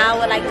 and now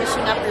we're like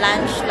dishing up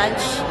lunch.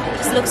 Lunch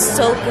just looks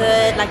so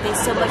good. Like, there's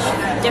so much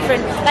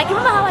different. Like,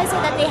 remember how I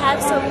said that they had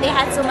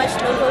so much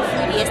local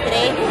food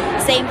yesterday?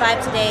 Same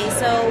vibe today.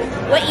 So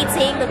we're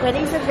eating. The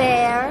weddings are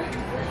there.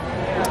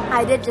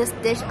 I did just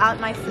dish out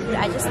my food.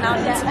 I just now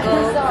need to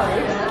go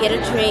get a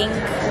drink,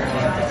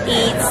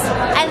 eat,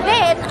 and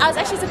then I was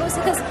actually supposed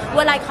to, because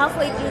we're like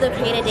halfway through the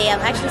Creator Day, I'm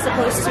actually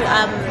supposed to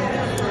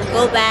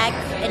go back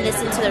and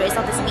listen to the rest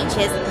of the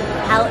speeches.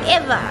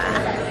 However,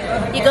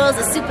 your girl's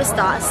a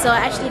superstar, so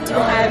I actually do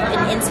have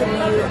an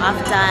interview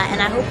after, and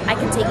I hope I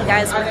can take you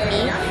guys with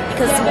me,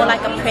 because it's more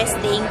like a press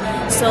thing,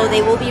 so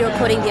they will be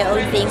recording their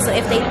own thing. So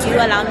if they do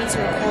allow me to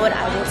record,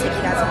 I will take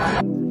you guys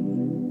with me.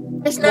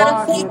 It's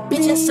not a fake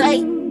bitch in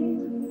sight.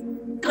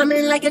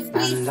 Coming like a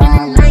thief in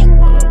the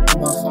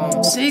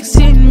night.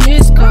 16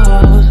 missed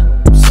calls.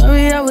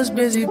 Sorry I was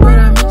busy, but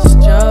I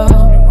missed you.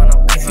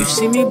 If you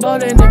see me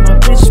ballin' in my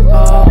bitch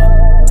ball,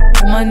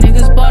 my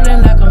niggas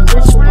ballin' like I'm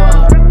rich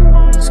ball.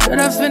 Skirt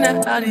up in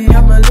the Audi,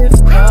 I'ma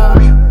lift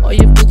off. All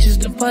your bitches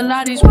do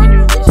Pilates when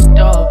you wrist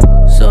off.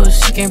 So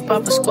she can't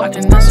pop a squat,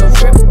 then that's a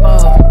rip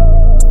off.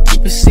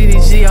 Keep a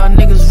CDG, y'all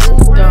niggas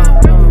ripped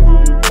off.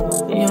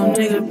 Young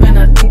nigga been,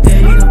 I think that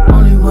he the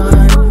only one.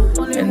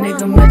 That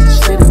nigga met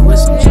just fitted with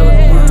some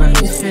Jordan.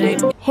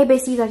 Hey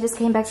besties, I just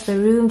came back to the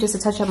room just to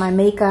touch up my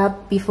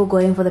makeup before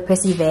going for the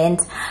press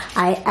event.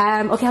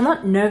 I'm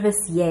not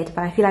nervous yet,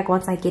 but I feel like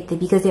once I get there,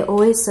 because they're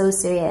always so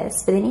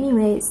serious. But then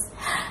anyways,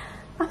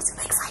 I'm so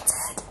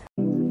excited.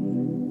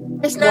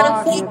 It's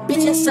not a fake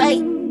bitch in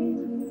sight.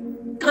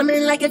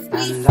 Coming like a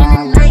thief in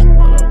the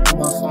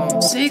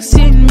night.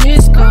 16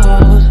 missed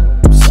calls.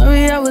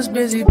 Sorry I was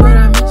busy, but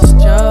I missed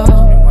you.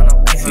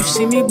 If you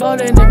see me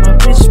ballin' in my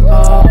bitch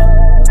ball,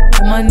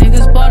 and my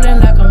niggas ballin'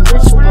 like I'm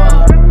rich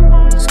ball.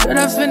 Skirt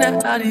up in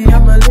the Audi,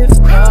 I'ma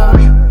lift up.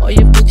 All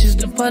your bitches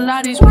do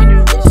Pilates when you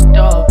rich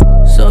dog.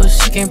 So if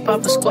she can't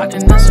pop a squat,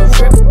 then that's a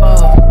rip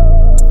off.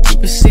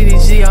 Keep a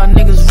CDG, y'all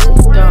niggas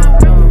ripped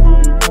off.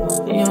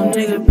 Young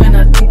nigga been,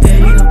 I think that he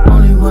the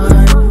only one.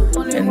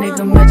 That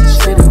nigga might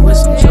just fit it with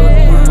some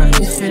Jordan 1.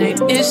 If it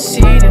ain't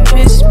issy, then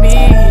it's me.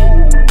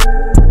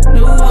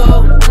 New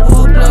old, new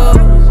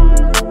clothes.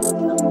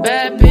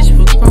 Bad bitch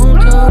for chrome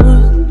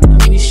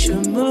toes. We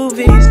shoot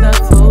movies, not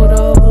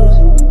photos.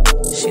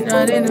 She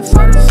not in it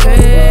for the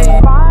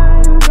fame.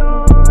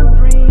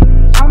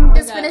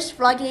 Just finished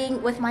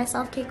vlogging with my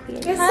self-care queen.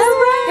 It's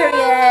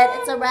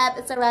a wrap.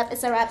 It's a wrap.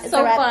 It's a wrap. It's so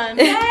a wrap. fun.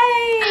 Yay!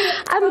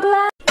 I'm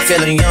glad.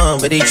 Feeling young,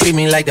 but they treat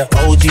me like the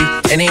OG.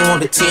 And they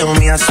want the T on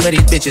me, I swear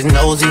these bitches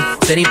nosy.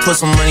 Said he put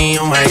some money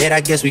on my head, I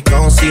guess we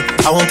gon' see.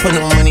 I won't put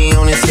no money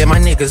on his head, my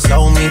niggas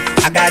owe me.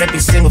 I gotta be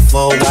single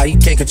for a while, you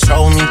can't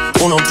control me.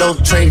 Uno,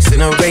 those traits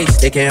in a race,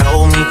 they can't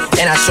hold me.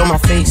 And I show my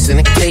face in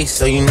the case,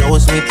 so you know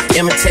it's me.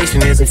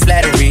 Imitation isn't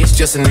flattery, it's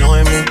just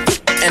annoying me.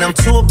 And I'm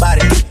too about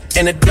it.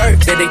 And the dirt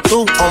that they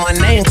threw on my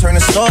name turned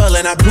to soil,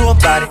 and I grew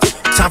about it.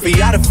 Time for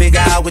y'all to figure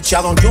out what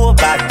y'all gon' do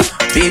about it.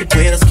 Big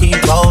wheels keep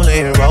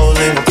rolling,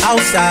 rolling. I'm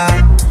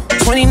outside,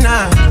 29,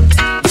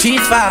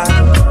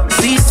 G5,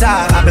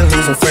 seaside. I've been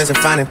losing friends and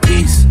finding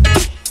peace.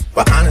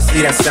 But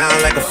honestly, that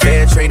sound like a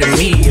fair trade to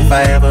me. If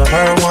I ever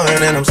heard one,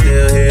 and I'm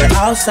still here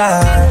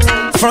outside.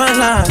 Front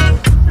line,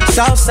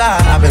 south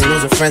side. I've been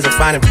losing friends and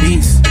finding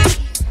peace.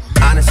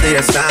 Honestly,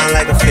 that sound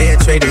like a fair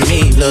trade to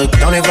me. Look,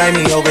 don't invite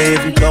me over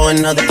if you throw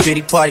another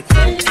pretty party.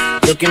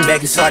 Looking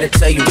back, it's hard to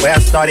tell you where I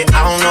started.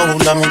 I don't know who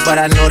love me, but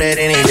I know that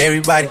it ain't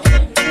everybody.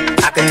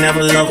 I can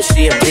never love her,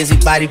 she a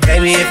busybody.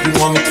 Baby, if you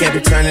want me, can't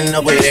be turning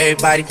up with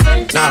everybody.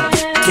 Nah,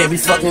 can't be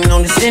fucking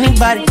on this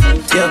anybody.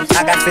 Yeah,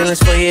 I got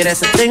feelings for you, that's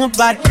the thing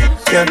about it.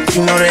 Yeah,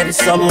 you know that it's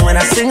something when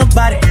I sing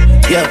about it.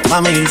 Yeah,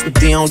 mama used to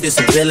be on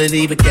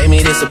disability, but gave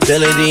me this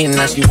ability. And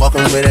now she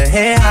walking with her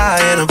head high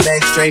and her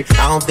back straight.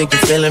 I don't think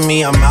you're feeling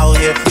me, I'm out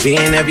here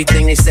being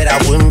everything they said I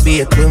wouldn't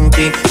be, I couldn't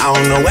be. I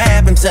don't know what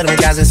happened to them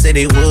guys that said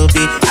they would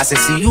be. I said,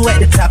 see you at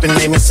the top and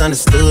they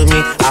misunderstood me.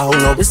 I hope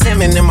no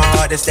resentment in my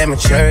heart, that's that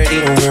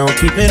maturity. And we don't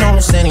keep it on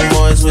us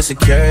anymore, it's with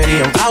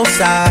security. I'm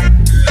outside,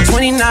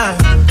 29,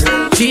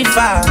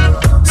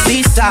 G5,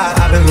 seaside.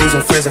 I've been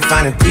losing friends and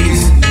finding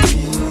peace.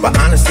 But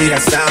honestly,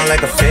 that sound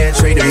like a fair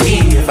trade to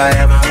me. If I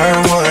ever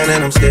heard one,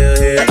 and I'm still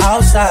here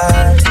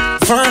outside.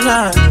 Front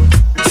line,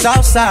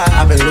 south side.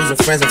 I've been losing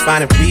friends and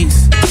finding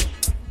peace.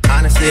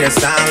 Honestly, that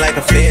sound like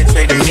a fair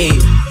trade to me.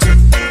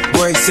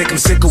 Worry sick, I'm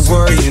sick of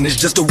worrying. It's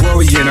just a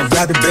worry, and I'd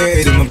rather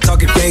bury them. I'm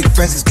talking fake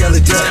friends and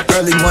skeletons.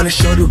 Early morning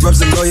shoulder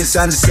rubs and lawyer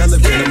signs of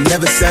celebrate. I'm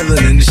never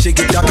settling, and the shit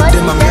get darker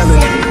than my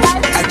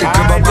melanin. Acting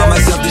come up by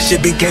myself, this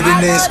shit been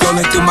caving in.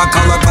 Scrolling through my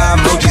call up my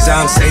emojis,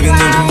 I'm saving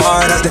them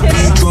tomorrow. That's the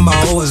beat through my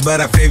hoes, but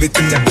I favorite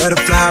them. That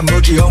butterfly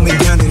emoji hold me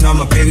down, and all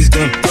my babies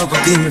done.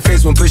 Demon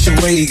face won't push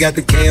away, he got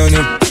the K on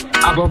him.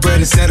 I bought bread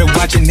instead of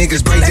watching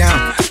niggas break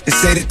down. They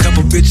said a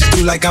couple bitches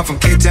do like I'm from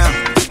Cape Town.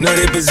 Know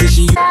their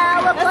position. It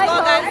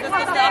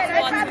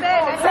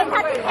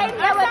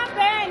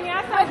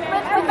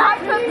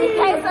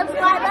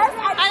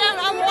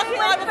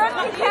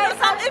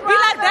be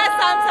like that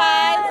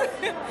sometimes.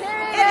 It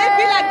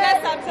be like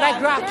that sometimes. Like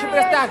drop,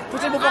 triple stack,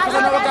 put your book up on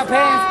the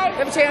pants.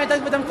 Every chain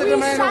does with them to the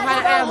man who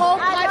I am.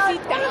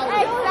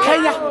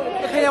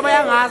 Kenya ba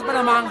yang as pa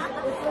namang?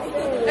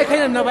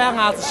 Kenya na ba yang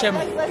as shem?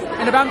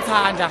 Ano ba ang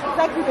tanja?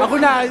 Ako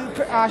na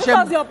shem.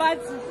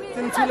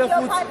 Since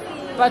food.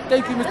 But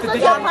thank you, Mr.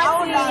 Dick.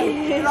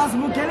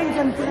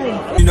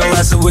 You know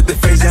I still with the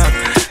face down.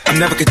 I'm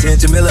never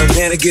content, Jamila,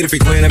 man, I get it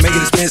frequent. I'm making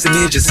this plans to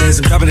me, it just sends.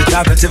 I'm dropping the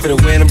top, that's it for the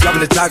win. I'm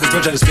dropping the top, cause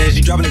bro trying to spin. She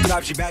dropping the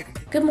top, she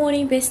back. Good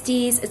morning,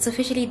 besties. It's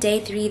officially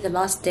day 3, the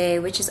last day,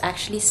 which is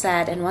actually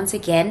sad. And once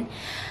again,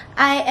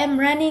 I am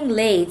running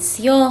late.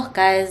 Yo,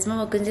 guys,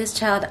 Mama Gunja's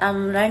child,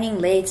 I'm running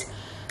late.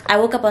 I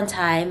woke up on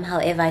time.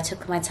 However, I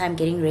took my time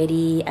getting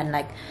ready and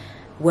like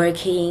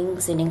working,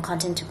 sending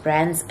content to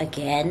brands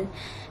again.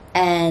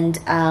 And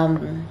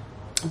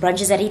brunch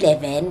is at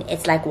 11.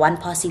 It's like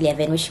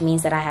 11:01, which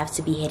means that I have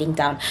to be heading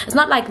down. It's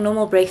not like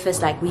normal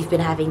breakfast like we've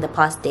been having the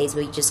past days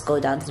where you just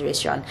go down to the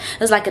restaurant.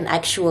 It's like an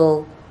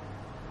actual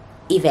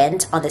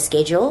event on the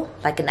schedule,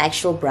 like an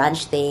actual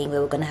brunch thing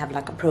where we're gonna have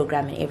like a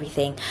program and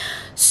everything.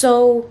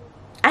 So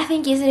I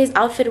think yesterday's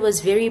outfit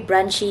was very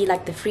brunchy,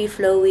 like the free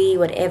flowy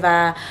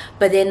whatever.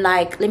 But then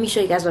like, let me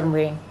show you guys what I'm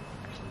wearing.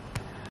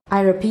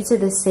 I repeated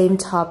the same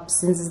top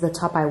since it's the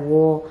top I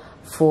wore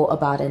for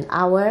about an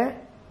hour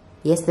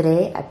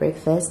yesterday at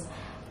breakfast,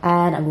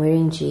 and I'm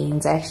wearing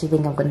jeans. I actually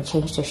think I'm going to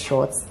change to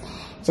shorts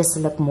just to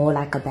look more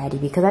like a baddie,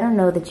 because I don't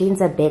know, the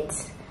jeans are a bit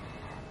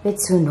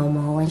too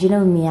normal. And you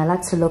know me, I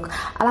like to look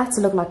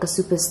like a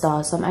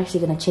superstar. So I'm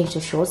actually gonna change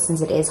the shorts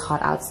since it is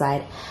hot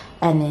outside.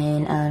 And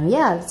then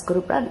yeah, let's go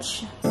to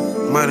brunch.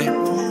 Money,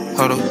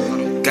 hold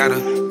on, gotta,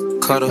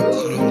 cuddle,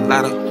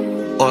 ladder,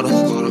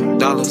 order,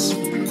 dollars,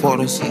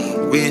 quarters,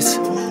 wrist,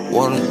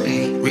 water,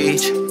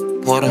 reach,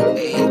 water,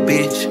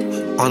 bitch,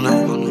 on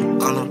a.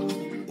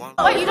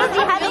 Oh, you don't be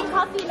having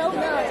coffee, no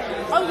milk.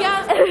 Oh,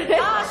 yeah.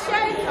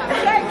 Shake.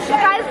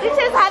 Guys, this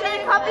is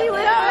having coffee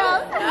with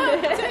milk.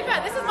 To be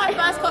fair, this is my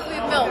first coffee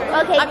with milk.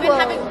 Okay, I've been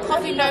having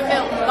coffee no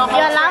milk.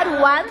 You're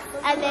allowed once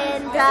and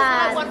then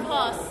done. One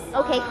pass.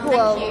 Okay,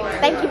 cool.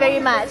 Thank you very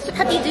much.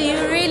 Hati, do you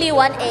really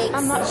want eggs?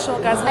 I'm not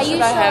sure, guys. Are you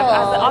sure?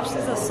 sure? The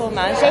options are so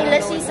nice. They're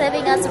literally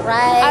serving us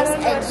rice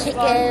and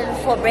chicken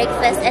for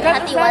breakfast, and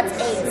Hati wants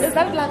eggs. Is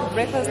that like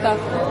breakfast stuff?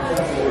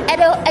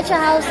 At your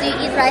house, do you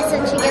eat rice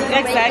and chicken for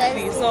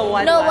exactly. breakfast? So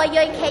what? No, well,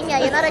 you're in Kenya.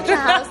 You're not at your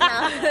house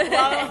now.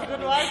 Wow,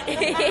 good one.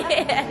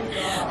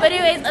 Yeah. But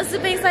anyways, I'm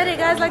super excited,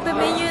 guys. Like, the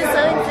menu is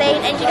so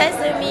insane, and you guys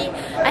know me,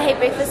 I hate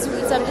breakfast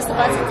food, so I'm just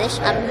about to dish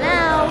up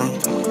now.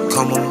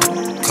 Come on,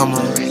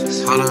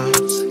 hold on,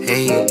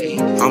 hey,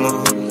 I'm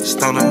a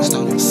stoner,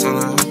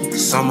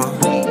 summer,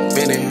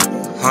 minute,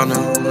 Hana,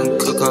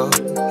 cook up,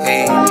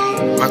 hey,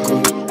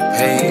 micro,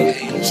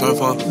 hey,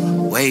 surfer,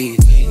 wave,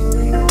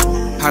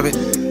 habit,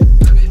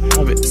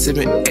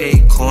 sipping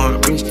acorn,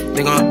 rich,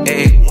 nigga on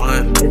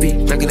A1,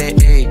 baby, back in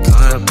that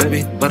acorn,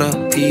 baby, butter,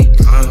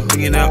 pecan,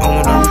 bringing that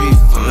on a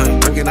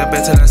refund, bringing that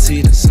back till I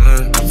see the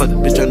sun, I fuck the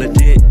bitch on the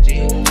dick,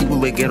 keep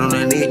it get on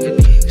her neck,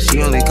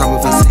 she only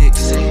coming for 6,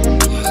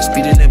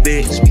 speeding that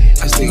bitch,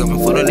 I stick up my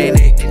foot on that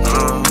neck,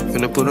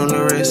 finna put on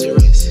the wrist,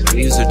 I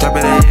used to drop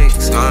it at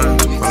X, from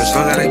the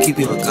strong gotta keep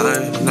it a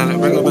gun, not a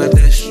regular but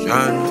that's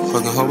strong,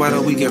 fucking whole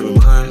while we get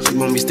remind, she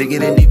want me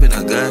sticking it deep in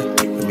her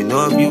gut, let me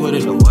know if you with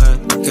it or what,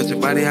 catch your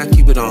body, I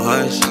keep it on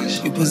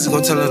hush, you pussy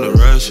gon' tell her to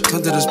rush,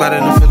 come to the spot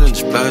and I'm feeling the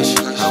splash,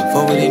 I'm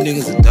fuck with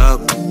these niggas a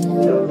dub,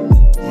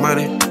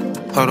 money,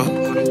 hold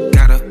on,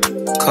 gotta,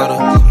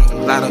 cuddle,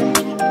 ladder,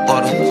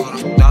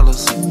 order,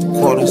 dollars,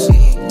 quarters,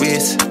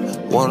 wrist,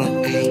 water,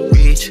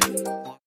 reach,